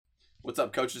What's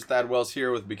up, coaches? Thad Wells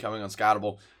here with Becoming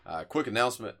Unscoutable. Quick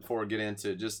announcement before we get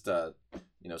into just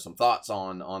some thoughts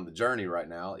on the journey right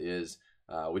now is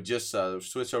we just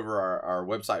switched over our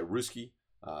website Ruski,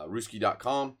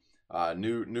 Ruski.com.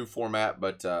 New format,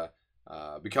 but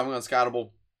Becoming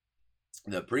Unscoutable,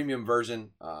 the premium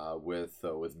version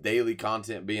with daily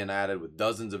content being added, with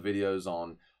dozens of videos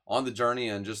on the journey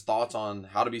and just thoughts on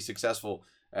how to be successful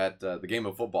at the game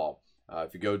of football.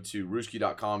 If you go to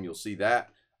Ruski.com, you'll see that.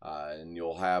 And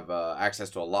you'll have access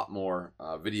to a lot more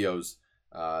videos.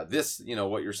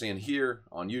 What you're seeing here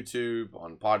on YouTube,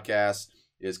 on podcasts,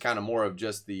 is kind of more of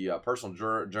just the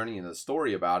personal journey and the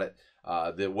story about it.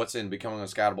 That what's in Becoming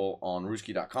Unscoutable on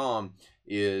Ruski.com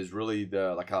is really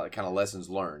the kind of lessons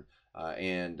learned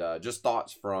and just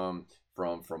thoughts from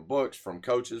books, from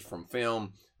coaches, from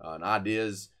film, and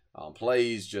ideas,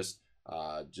 plays, just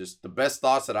the best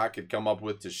thoughts that I could come up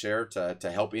with to share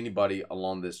to help anybody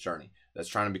along this journey that's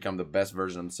trying to become the best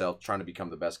version of themselves, trying to become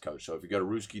the best coach. So if you go to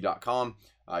Ruski.com,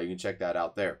 you can check that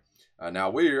out there. Now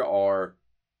we are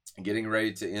getting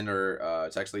ready to enter.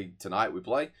 It's actually tonight we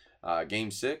play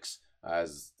Game 6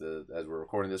 as we're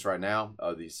recording this right now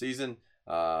of the season.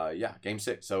 Game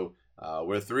 6. So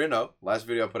we're 3-0. Last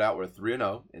video I put out, we're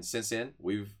 3-0, and since then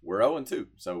we're 0-2.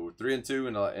 So we're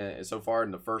 3-2 so far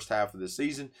in the first half of the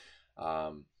season.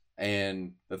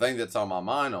 And the thing that's on my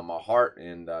mind, on my heart,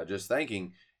 and just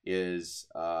thinking is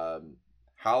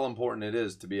how important it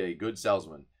is to be a good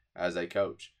salesman as a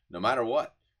coach, no matter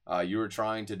what you are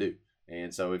trying to do.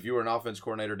 And so if you were an offense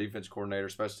coordinator, defense coordinator,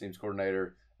 special teams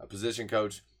coordinator, a position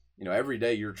coach, every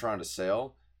day you're trying to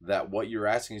sell that what you're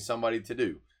asking somebody to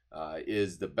do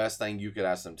is the best thing you could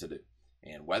ask them to do.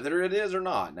 And whether it is or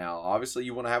not, now obviously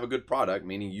you want to have a good product,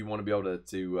 meaning you want to be able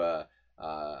to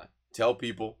tell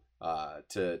people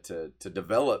to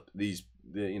develop these,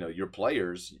 your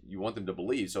players. You want them to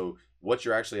believe. So what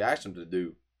you're actually asking them to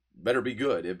do better be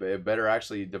good. It better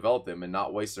actually develop them and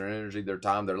not waste their energy, their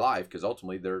time, their life, because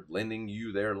ultimately they're lending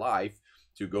you their life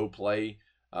to go play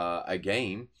a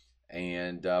game.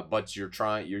 And but you're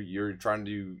trying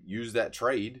to use that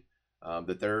trade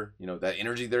that they're that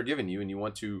energy they're giving you, and you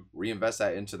want to reinvest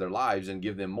that into their lives and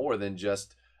give them more than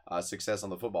just success on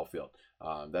the football field.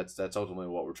 That's ultimately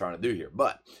what we're trying to do here.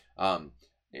 But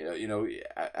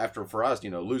after for us,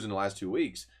 losing the last 2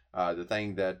 weeks, the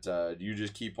thing that you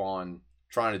just keep on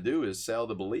trying to do is sell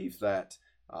the belief that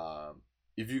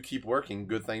if you keep working,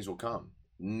 good things will come.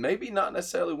 Maybe not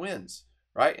necessarily wins,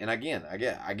 right? And again, I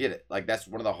get it. Like, that's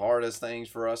one of the hardest things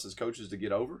for us as coaches to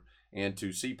get over and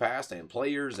to see past, and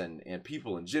players and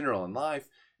people in general in life,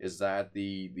 is that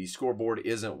the scoreboard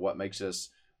isn't what makes us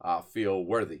feel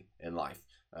worthy in life.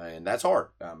 And that's hard.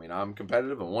 I mean, I'm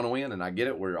competitive and want to win, and I get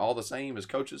it. We're all the same as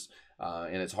coaches,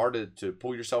 and it's hard to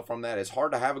pull yourself from that. It's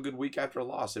hard to have a good week after a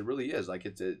loss. It really is. Like,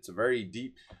 it's a very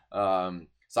deep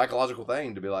psychological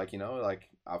thing to be like,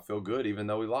 I feel good even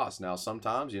though we lost. Now,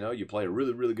 sometimes, you play a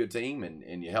really, really good team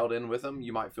and you held in with them.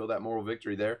 You might feel that moral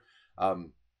victory there.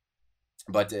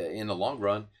 But in the long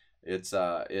run,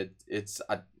 I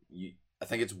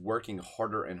think it's working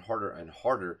harder and harder and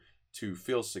harder to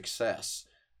feel success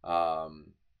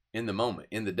in the moment,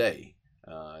 in the day,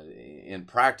 in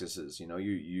practices.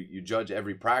 You judge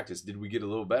every practice. Did we get a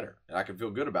little better? And I can feel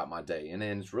good about my day. And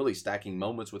then it's really stacking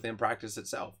moments within practice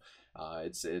itself.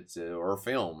 It's or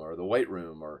film, or the weight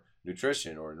room, or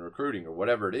nutrition, or in recruiting, or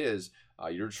whatever it is.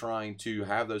 You're trying to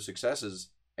have those successes,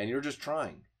 and you're just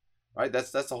trying. Right,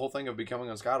 that's the whole thing of Becoming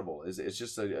Unscoutable. It's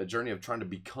just a journey of trying to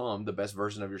become the best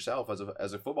version of yourself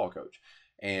as a football coach,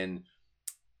 and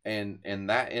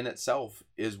that in itself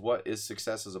is what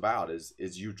success is about.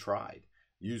 Is you tried,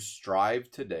 you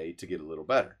strive today to get a little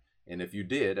better, and if you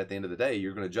did, at the end of the day,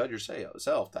 you're going to judge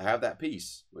yourself to have that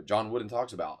peace. What John Wooden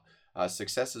talks about,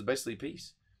 success is basically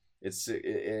peace. It's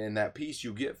in that peace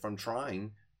you get from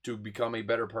trying to become a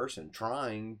better person,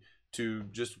 trying to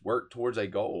just work towards a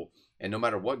goal. And no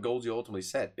matter what goals you ultimately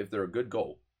set, if they're a good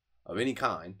goal of any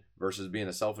kind versus being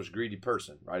a selfish, greedy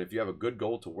person, right? If you have a good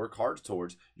goal to work hard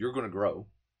towards, you're going to grow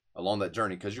along that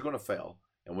journey, because you're going to fail.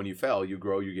 And when you fail, you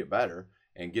grow, you get better.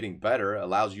 And getting better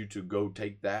allows you to go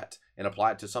take that and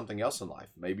apply it to something else in life,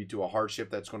 maybe to a hardship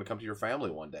that's going to come to your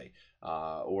family one day,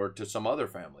 or to some other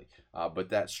family. But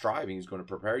that striving is going to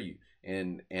prepare you.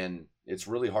 And it's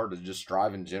really hard to just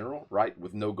strive in general, right,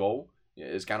 with no goal.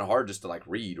 It's kind of hard just to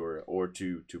read or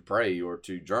to pray or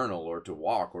to journal or to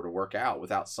walk or to work out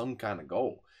without some kind of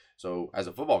goal. So as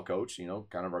a football coach,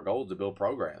 kind of our goal is to build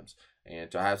programs and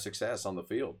to have success on the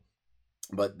field.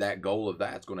 But that goal of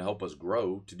that's going to help us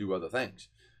grow to do other things.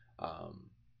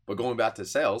 But going back to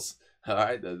sales, all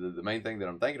right, the main thing that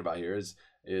I'm thinking about here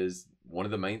is one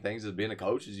of the main things of being a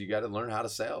coach is you got to learn how to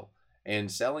sell.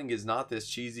 And selling is not this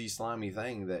cheesy, slimy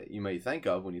thing that you may think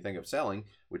of when you think of selling,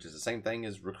 which is the same thing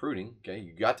as recruiting. Okay,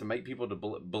 you got to make people to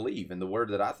believe, and the word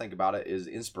that I think about it is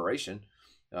inspiration.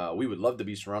 We would love to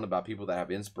be surrounded by people that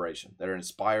have inspiration, that are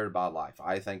inspired by life.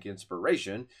 I think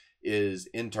inspiration is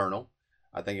internal.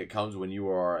 I think it comes when you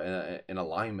are in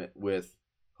alignment with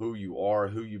who you are,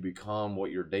 who you become,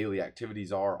 what your daily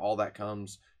activities are. All that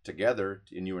comes together,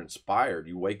 and you're inspired.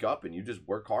 You wake up and you just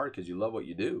work hard because you love what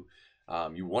you do.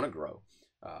 You want to grow.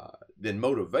 Then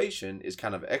motivation is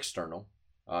kind of external.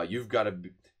 You've got to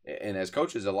be, and as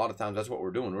coaches, a lot of times that's what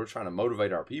we're doing. We're trying to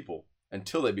motivate our people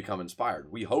until they become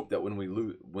inspired. We hope that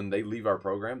when they leave our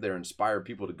program, they're inspired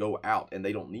people to go out, and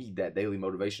they don't need that daily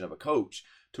motivation of a coach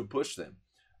to push them.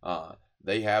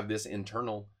 They have this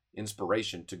internal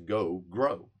inspiration to go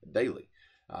grow daily.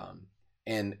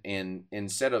 And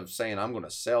instead of saying, I'm going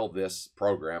to sell this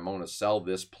program, I'm going to sell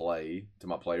this play to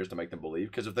my players to make them believe,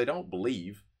 because if they don't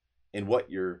believe in what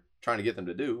you're trying to get them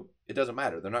to do, it doesn't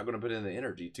matter. They're not going to put in the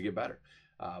energy to get better.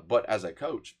 But as a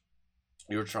coach,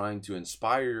 you're trying to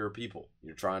inspire your people.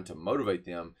 You're trying to motivate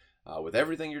them with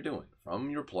everything you're doing, from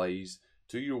your plays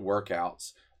to your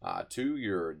workouts,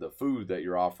 to the food that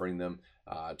you're offering them,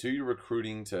 to your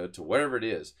recruiting, to whatever it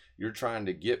is. You're trying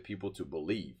to get people to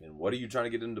believe. And what are you trying to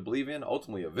get them to believe in?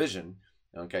 Ultimately, a vision.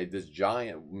 Okay, this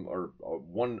giant or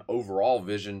one overall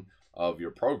vision of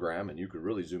your program, and you could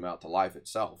really zoom out to life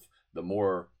itself. The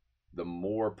more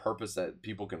purpose that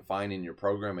people can find in your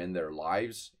program, in their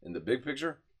lives, in the big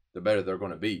picture, the better they're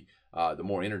going to be. The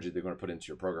more energy they're going to put into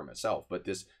your program itself. But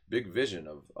this big vision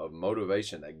of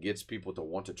motivation that gets people to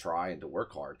want to try and to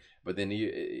work hard. But then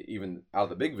even out of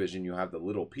the big vision, you have the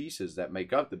little pieces that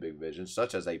make up the big vision,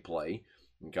 such as a play.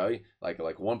 Okay, like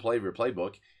one play of your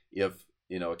playbook. If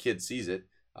a kid sees it,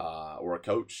 or a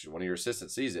coach, one of your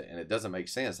assistants sees it, and it doesn't make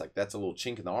sense, like that's a little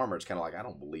chink in the armor. It's kind of like, I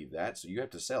don't believe that. So you have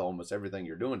to sell almost everything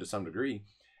you're doing to some degree.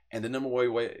 And the number way,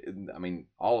 I mean,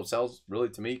 all of sales really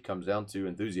to me comes down to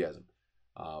enthusiasm.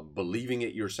 Believing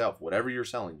it yourself. Whatever you're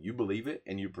selling, you believe it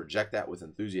and you project that with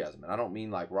enthusiasm. And I don't mean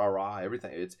like rah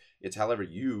everything. It's however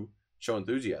you show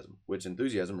enthusiasm, which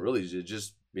enthusiasm really is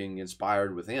just being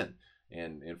inspired within.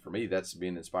 And for me, that's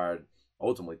being inspired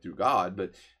ultimately through God.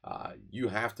 But you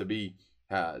have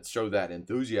to show that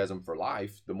enthusiasm for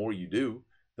life. The more you do,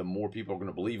 the more people are going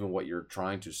to believe in what you're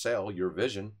trying to sell, your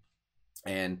vision.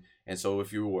 And so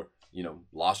if you were,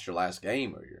 lost your last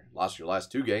game, or you lost your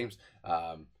last two games,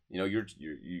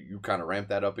 you kind of ramp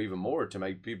that up even more to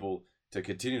make people to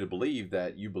continue to believe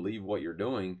that you believe what you're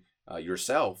doing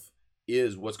yourself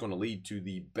is what's going to lead to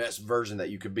the best version that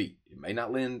you could be. It may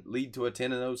not lead to a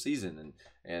 10-0 season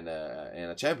and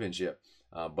a championship,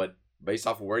 but based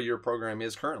off of where your program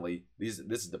is currently, this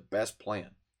is the best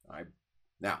plan. All right.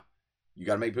 Now, you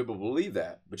got to make people believe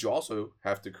that, but you also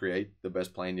have to create the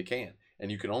best plan you can. And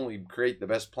you can only create the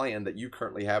best plan that you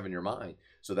currently have in your mind.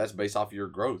 So that's based off of your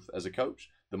growth as a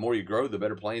coach. The more you grow, the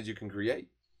better plans you can create.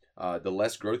 The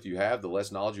less growth you have, the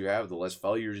less knowledge you have, the less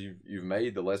failures you've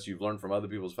made, the less you've learned from other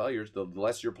people's failures, the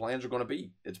less your plans are going to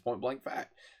be. It's point blank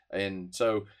fact. And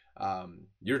so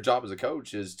your job as a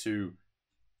coach is to,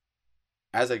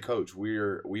 as a coach, we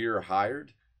are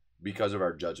hired because of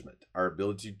our judgment, our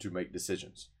ability to make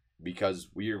decisions. Because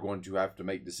we are going to have to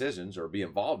make decisions, or be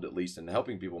involved at least in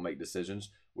helping people make decisions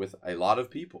with a lot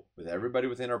of people, with everybody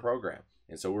within our program.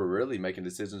 And so we're really making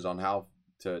decisions on how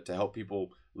to help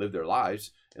people live their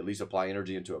lives, at least apply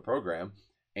energy into a program.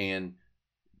 And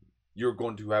you're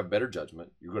going to have better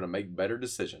judgment. You're going to make better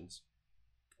decisions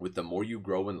with the more you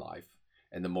grow in life,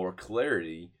 and the more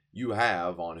clarity you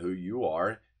have on who you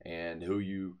are and who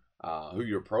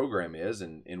your program is,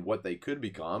 and what they could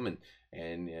become.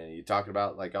 And you talk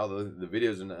about like all the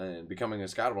videos and becoming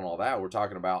Unscoutable and all that. We're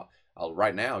talking about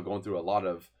right now going through a lot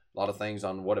of things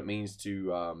on what it means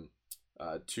to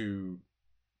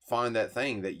find that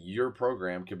thing that your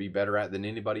program could be better at than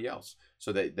anybody else,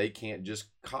 so that they can't just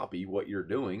copy what you're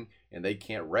doing, and they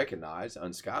can't recognize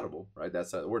Unscoutable, right?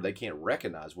 That's the word. They can't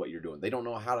recognize what you're doing. They don't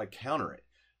know how to counter it.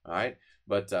 All right.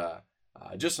 But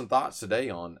just some thoughts today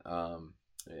on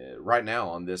right now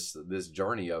on this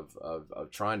journey of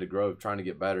trying to grow, trying to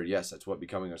get better. Yes, that's what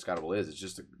becoming Unscoutable is. It's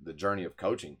just the journey of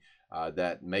coaching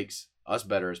that makes us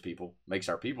better as people, makes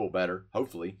our people better,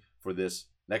 hopefully, for this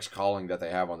next calling that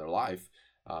they have on their life.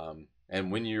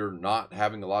 And when you're not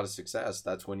having a lot of success,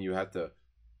 that's when you have to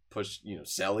push,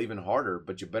 sell even harder.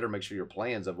 But you better make sure your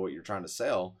plans of what you're trying to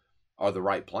sell are the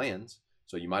right plans.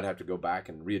 So you might have to go back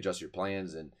and readjust your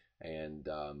plans,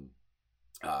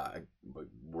 but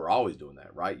we're always doing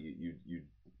that, right?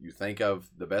 You think of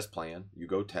the best plan, you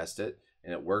go test it,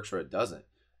 and it works or it doesn't.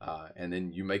 and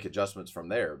then you make adjustments from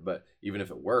there. But even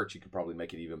if it works, you could probably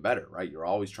make it even better, right? You're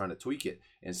always trying to tweak it,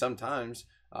 and sometimes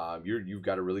you've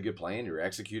got a really good plan. You're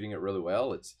executing it really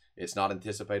well. It's not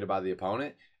anticipated by the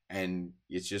opponent, and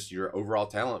it's just your overall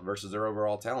talent versus their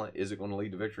overall talent. Is it going to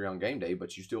lead to victory on game day?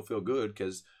 But you still feel good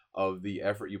because of the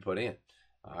effort you put in.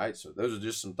 All right, so those are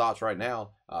just some thoughts right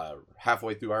now,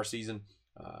 halfway through our season.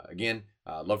 Again,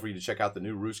 I'd love for you to check out the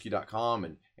new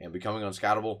Rooski.com and Becoming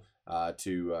Unscoutable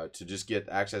to just get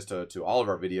access to all of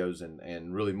our videos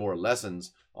and really more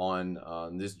lessons on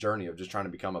this journey of just trying to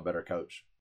become a better coach.